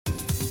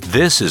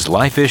This is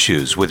Life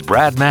Issues with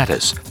Brad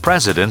Mattis,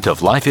 president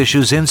of Life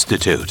Issues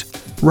Institute.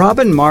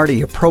 Robin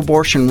Marty, a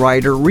pro-abortion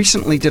writer,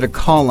 recently did a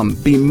column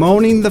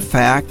bemoaning the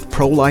fact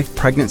pro-life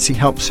pregnancy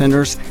help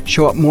centers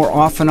show up more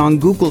often on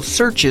Google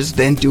searches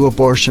than do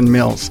abortion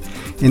mills.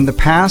 In the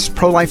past,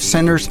 pro-life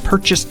centers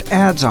purchased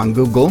ads on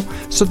Google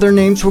so their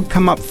names would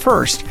come up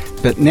first,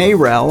 but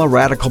NARAL, a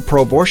radical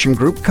pro-abortion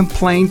group,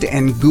 complained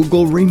and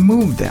Google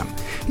removed them.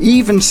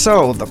 Even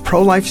so, the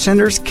pro-life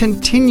centers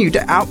continue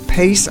to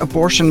outpace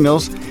abortion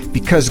mills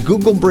because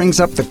Google brings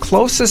up the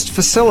closest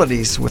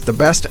facilities with the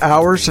best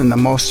hours and the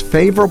most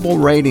favorable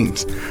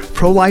ratings.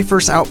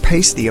 Pro-lifers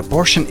outpace the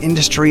abortion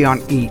industry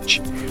on each.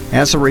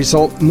 As a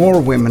result,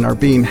 more women are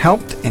being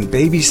helped and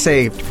babies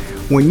saved.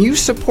 When you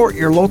support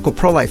your local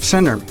pro-life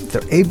center,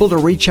 they're able to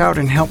reach out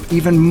and help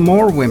even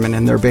more women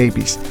and their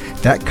babies.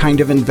 That kind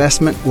of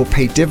investment will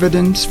pay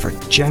dividends for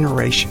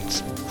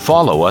generations.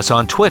 Follow us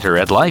on Twitter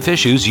at Life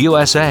Issues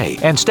USA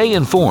and stay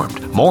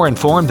informed, more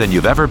informed than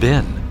you've ever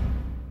been.